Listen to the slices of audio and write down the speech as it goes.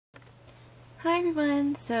Hi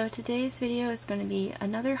everyone! So today's video is going to be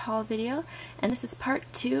another haul video, and this is part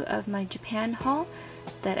 2 of my Japan haul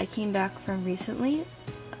that I came back from recently.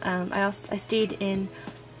 I stayed in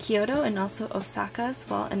Kyoto and also Osaka as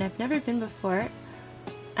well, and I've never been before.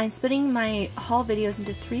 I'm splitting my haul videos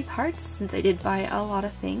into 3 parts since I did buy a lot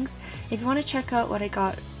of things. If you want to check out what I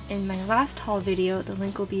got in my last haul video, the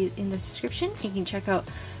link will be in the description. You can check out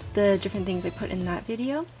the different things I put in that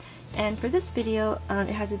video. And for this video,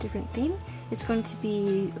 it has a different theme. It's going to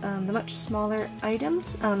be the much smaller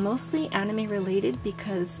items, mostly anime related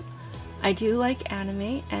because I do like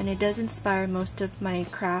anime and it does inspire most of my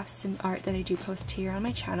crafts and art that I do post here on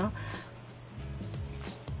my channel.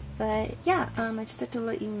 But yeah, I just have to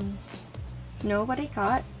let you know what I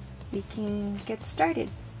got. We can get started.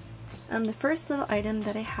 The first little item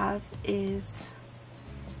that I have is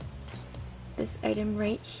this item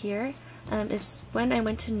right here. Is when I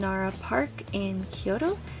went to Nara Park in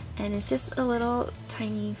Kyoto, and it's just a little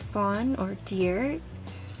tiny fawn or deer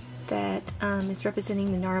that is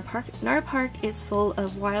representing the Nara Park. Nara Park is full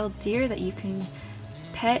of wild deer that you can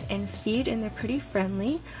pet and feed, and they're pretty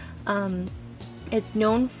friendly. It's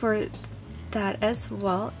known for that as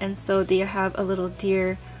well, and so they have a little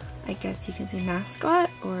deer, I guess you can say mascot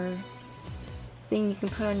or thing you can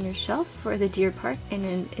put on your shelf for the deer park, and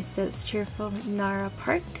then it says cheerful Nara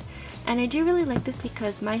Park. And I do really like this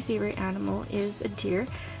because my favorite animal is a deer,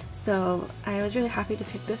 so I was really happy to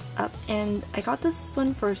pick this up, and I got this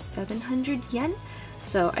one for 700 yen,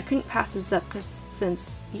 so I couldn't pass this up because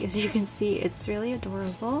since, as you can see, it's really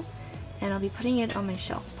adorable, and I'll be putting it on my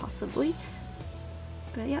shelf possibly.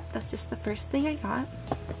 But yeah, that's just the first thing I got.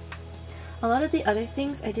 A lot of the other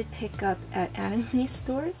things I did pick up at anime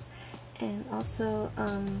stores, and also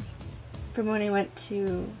from when I went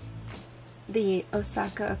to the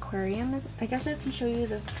Osaka Aquarium. I guess I can show you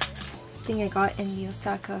the thing I got in the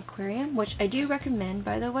Osaka Aquarium, which I do recommend,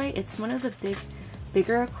 by the way. It's one of the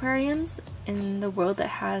bigger aquariums in the world that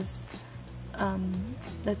has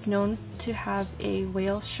that's known to have a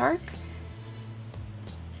whale shark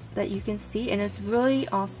that you can see, and it's really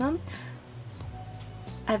awesome.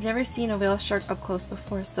 I've never seen a whale shark up close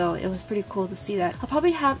before, so it was pretty cool to see that. I'll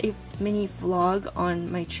probably have a mini vlog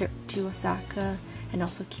on my trip to Osaka and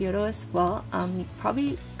also Kyoto as well. You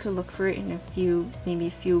probably could look for it in maybe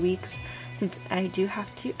a few weeks, since I do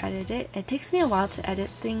have to edit it. It takes me a while to edit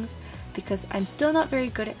things because I'm still not very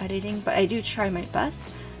good at editing, but I do try my best.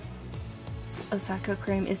 Osaka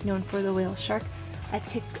Aquarium is known for the whale shark. I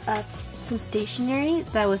picked up some stationery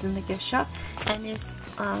that was in the gift shop, and it's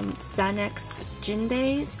Sanex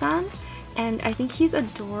Jinbei-san, and I think he's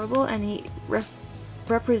adorable, and he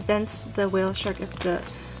represents the whale shark of the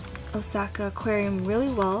Osaka Aquarium really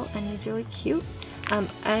well, and he's really cute.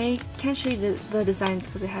 I can't show you the designs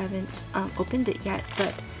because I haven't opened it yet,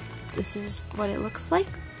 but this is what it looks like.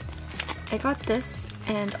 I got this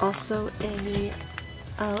and also a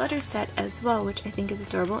letter set as well, which I think is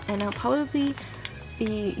adorable, and I'll probably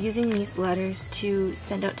be using these letters to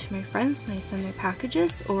send out to my friends when I send their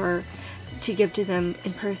packages, or to give to them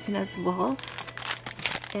in person as well.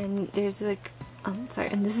 And there's like, and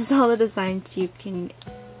this is all the designs you can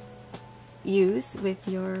use with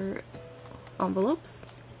your envelopes.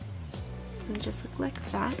 They just look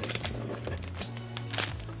like that.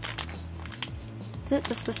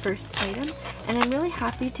 That's the first item, and I'm really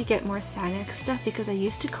happy to get more Sanex stuff because I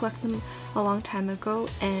used to collect them a long time ago,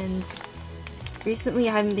 and recently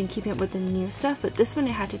I haven't been keeping up with the new stuff, but this one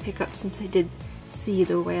I had to pick up since I did see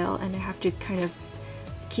the whale, and I have to kind of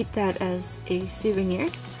keep that as a souvenir.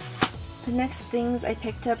 The next things I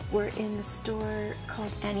picked up were in the store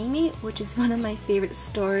called Anime, which is one of my favorite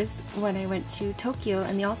stores when I went to Tokyo,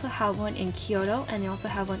 and they also have one in Kyoto, and they also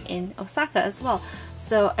have one in Osaka as well.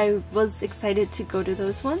 So I was excited to go to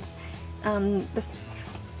those ones.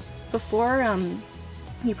 Before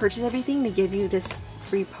you purchase everything, they give you this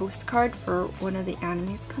free postcard for one of the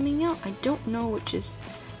animes coming out. I don't know which is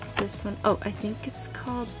this one. Oh, I think it's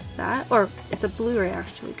called that, or it's a Blu-ray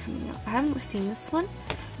actually coming out. I haven't seen this one,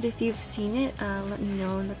 but if you've seen it, let me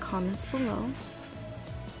know in the comments below.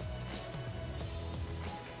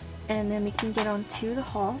 And then we can get on to the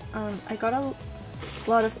haul. I got a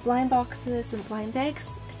lot of blind boxes and blind bags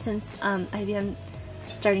since I've been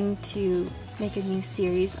starting to make a new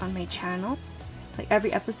series on my channel. Like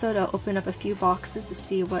every episode I'll open up a few boxes to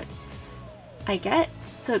see what I get.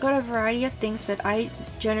 So I got a variety of things that I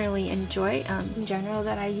generally enjoy, in general,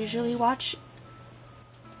 that I usually watch.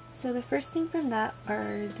 So the first thing from that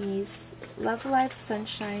are these Love Live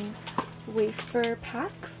Sunshine wafer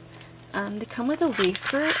packs. They come with a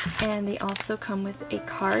wafer, and they also come with a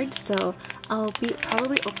card, so I'll be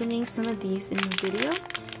probably opening some of these in the video.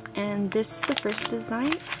 and this is the first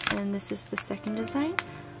design, and this is the second design.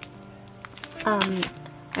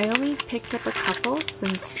 I only picked up a couple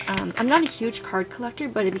since I'm not a huge card collector,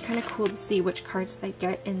 but it'd be kind of cool to see which cards I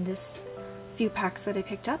get in this few packs that I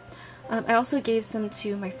picked up. I also gave some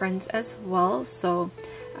to my friends as well, so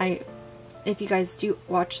if you guys do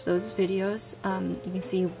watch those videos, you can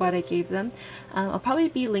see what I gave them. I'll probably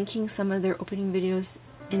be linking some of their opening videos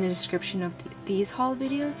in the description of these haul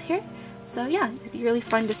videos here. So yeah, it'd be really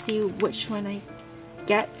fun to see which one I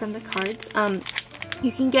get from the cards.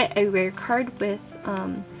 You can get a rare card with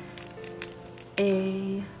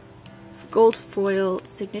a gold foil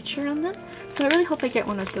signature on them, so I really hope I get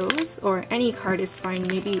one of those, or any card is fine,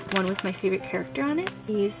 maybe one with my favorite character on it.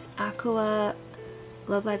 These Aqua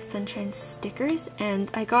Love Live Sunshine stickers, and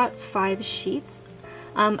I got 5 sheets.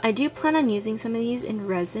 I do plan on using some of these in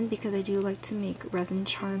resin because I do like to make resin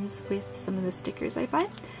charms with some of the stickers I buy.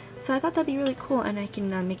 So I thought that'd be really cool, and I can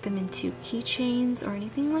make them into keychains or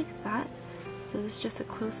anything like that. So this is just a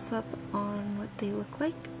close-up on what they look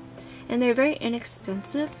like. And they're very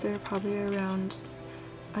inexpensive. They're probably around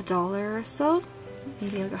 $1 or so,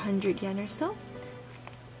 maybe like 100 yen or so.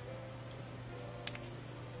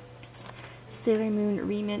 Sailor Moon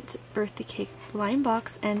Remint Birthday Cake blind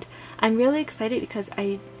box, and I'm really excited because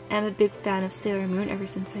I am a big fan of Sailor Moon ever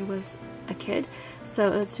since I was a kid. So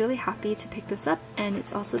I was really happy to pick this up, and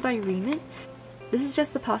it's also by Remint. This is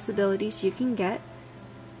just the possibilities you can get.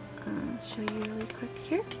 I'll show you really quick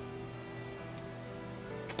here.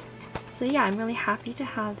 So yeah, I'm really happy to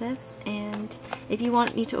have this, and if you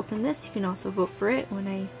want me to open this, you can also vote for it when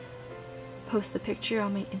I post the picture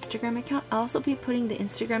on my Instagram account. I'll also be putting the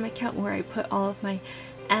Instagram account where I put all of my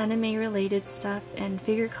anime related stuff and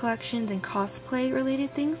figure collections and cosplay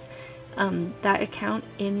related things, that account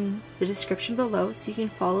in the description below, so you can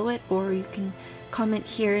follow it, or you can comment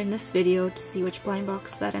here in this video to see which blind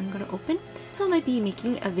box that I'm going to open. So I might be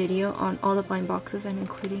making a video on all the blind boxes I'm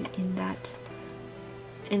including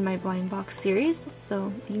in my blind box series,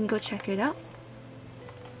 so you can go check it out.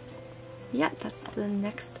 Yeah, that's the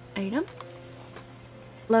next item.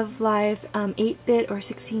 Love Live 8-bit or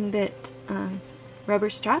 16-bit rubber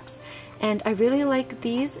straps, and I really like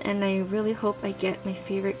these, and I really hope I get my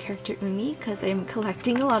favorite character Umi, because I'm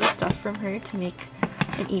collecting a lot of stuff from her to make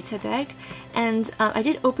an Ita bag. And I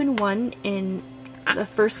did open one in the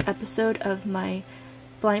first episode of my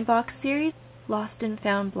blind box series, Lost and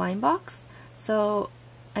Found blind box, so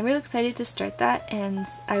I'm really excited to start that, and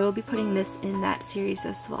I will be putting this in that series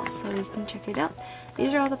as well, so you can check it out.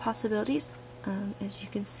 These are all the possibilities, as you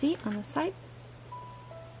can see on the side.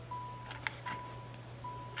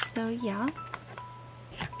 So yeah.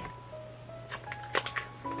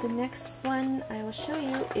 The next one I will show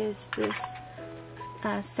you is this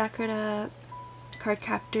Sakura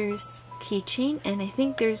Cardcaptors keychain, and I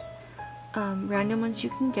think there's random ones you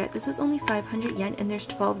can get. This was only 500 yen, and there's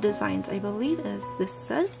 12 designs, I believe, as this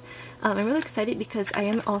says. I'm really excited because I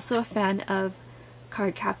am also a fan of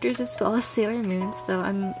Cardcaptors as well as Sailor Moon, so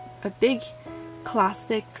I'm a big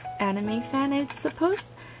classic anime fan, I suppose.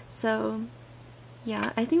 So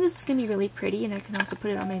yeah, I think this is going to be really pretty, and I can also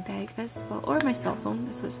put it on my bag as well, or my cell phone.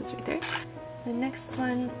 That's what it says right there. The next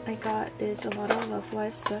one I got is a lot of Love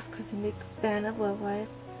Live stuff because I'm a big fan of Love Live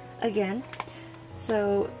again.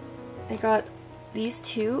 So I got these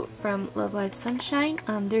two from Love Live Sunshine.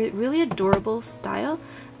 They're really adorable style.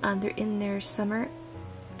 They're in their summer,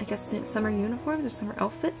 I guess, summer uniforms or summer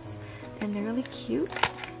outfits, and they're really cute.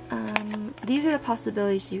 These are the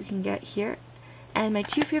possibilities you can get here. And my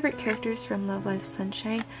two favorite characters from Love Live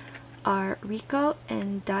Sunshine are Riko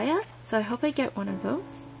and Daya, so I hope I get one of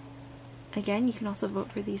those. Again, you can also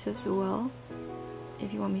vote for these as well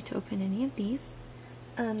if you want me to open any of these.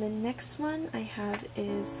 The next one I have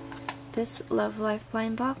is this Love Live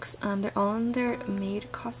blind box. They're all in their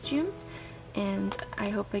maid costumes, and I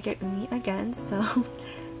hope I get Umi again. So,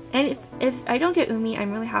 and if I don't get Umi,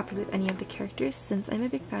 I'm really happy with any of the characters since I'm a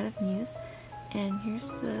big fan of Muse. And here's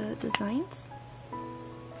the designs.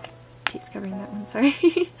 Tape's covering that one,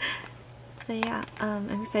 sorry. But yeah,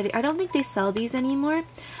 I'm excited. I don't think they sell these anymore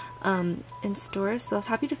in stores, so I was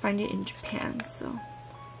happy to find it in Japan. So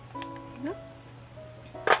there you go.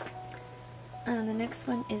 The next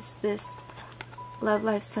one is this Love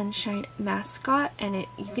Live Sunshine mascot, and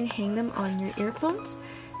you can hang them on your earphones,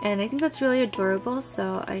 and I think that's really adorable,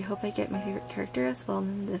 so I hope I get my favorite character as well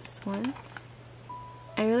in this one.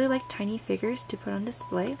 I really like tiny figures to put on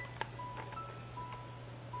display.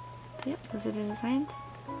 So yeah, those are the designs.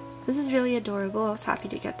 This is really adorable. I was happy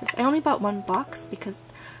to get this. I only bought one box because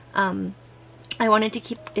I wanted to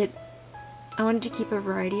keep a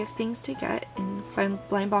variety of things to get in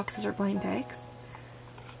blind boxes or blind bags.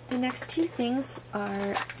 The next two things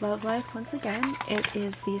are Love Life once again. It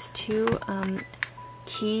is these two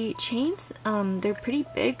key chains. They're pretty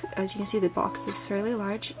big. As you can see, the box is fairly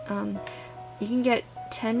large. You can get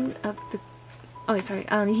 10 of the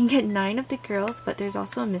you can get 9 of the girls, but there's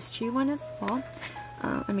also a mystery one as well.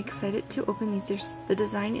 I'm excited to open these. The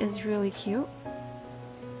design is really cute.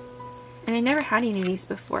 And I never had any of these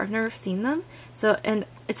before. I've never seen them. And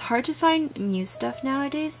it's hard to find Muse stuff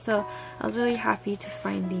nowadays, so I was really happy to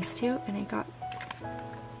find these two, and I got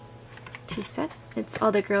 2 sets. It's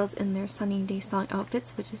all the girls in their Sunny Day Song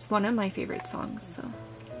outfits, which is one of my favorite songs. So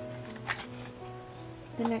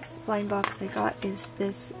the next blind box I got is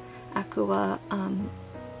this Aqua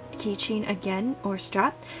keychain again, or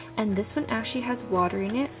strap, and this one actually has water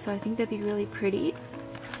in it, so I think that'd be really pretty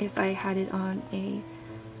if I had it on a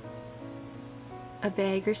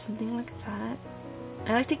bag or something like that.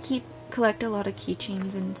 I like to collect a lot of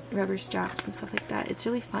keychains and rubber straps and stuff like that. It's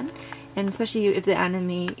really fun, and especially if the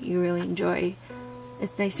anime you really enjoy,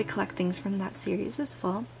 it's nice to collect things from that series as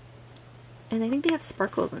well. And I think they have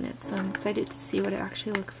sparkles in it, so I'm excited to see what it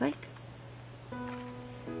actually looks like.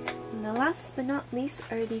 And the last but not least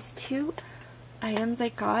are these two items I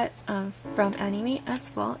got from anime as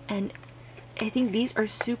well, and I think these are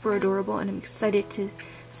super adorable, and I'm excited to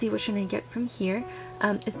see which one I get from here.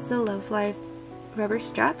 It's the Love Live rubber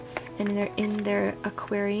strap, and they're in their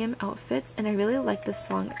aquarium outfits, and I really like this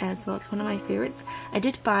song as well. It's one of my favorites. I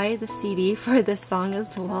did buy the CD for this song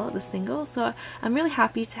as well, the single, so I'm really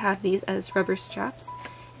happy to have these as rubber straps.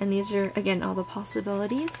 And these are, again, all the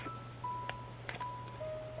possibilities.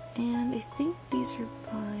 And I think these are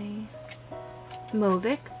by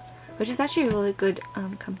Movic, which is actually a really good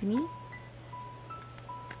company.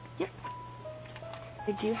 Yep.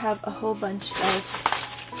 I do have a whole bunch of,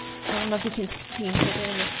 I don't know if you can see it in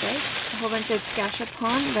this way, a whole bunch of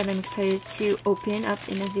gashapon that I'm excited to open up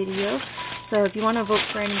in a video. So if you want to vote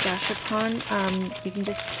for any gashapon, you can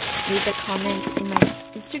just leave a comment in my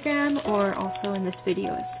Instagram or also in this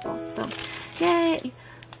video as well. So yay!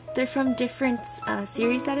 They're from different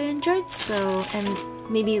series that I enjoyed, so,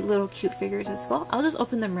 and maybe little cute figures as well. I'll just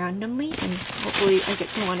open them randomly and hopefully I get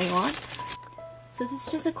the one I want. So this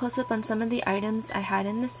is just a close-up on some of the items I had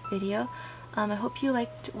in this video. I hope you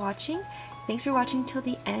liked watching. Thanks for watching till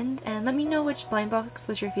the end, and let me know which blind box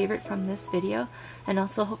was your favorite from this video. And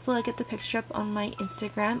also hopefully I'll get the picture up on my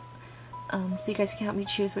Instagram, so you guys can help me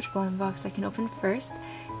choose which blind box I can open first.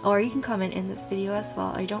 Or you can comment in this video as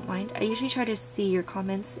well, I don't mind. I usually try to see your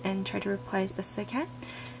comments and try to reply as best as I can.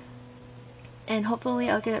 And hopefully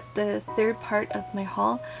I'll get up the third part of my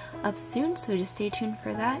haul up soon, so just stay tuned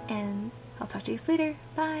for that, and I'll talk to you guys later.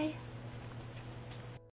 Bye!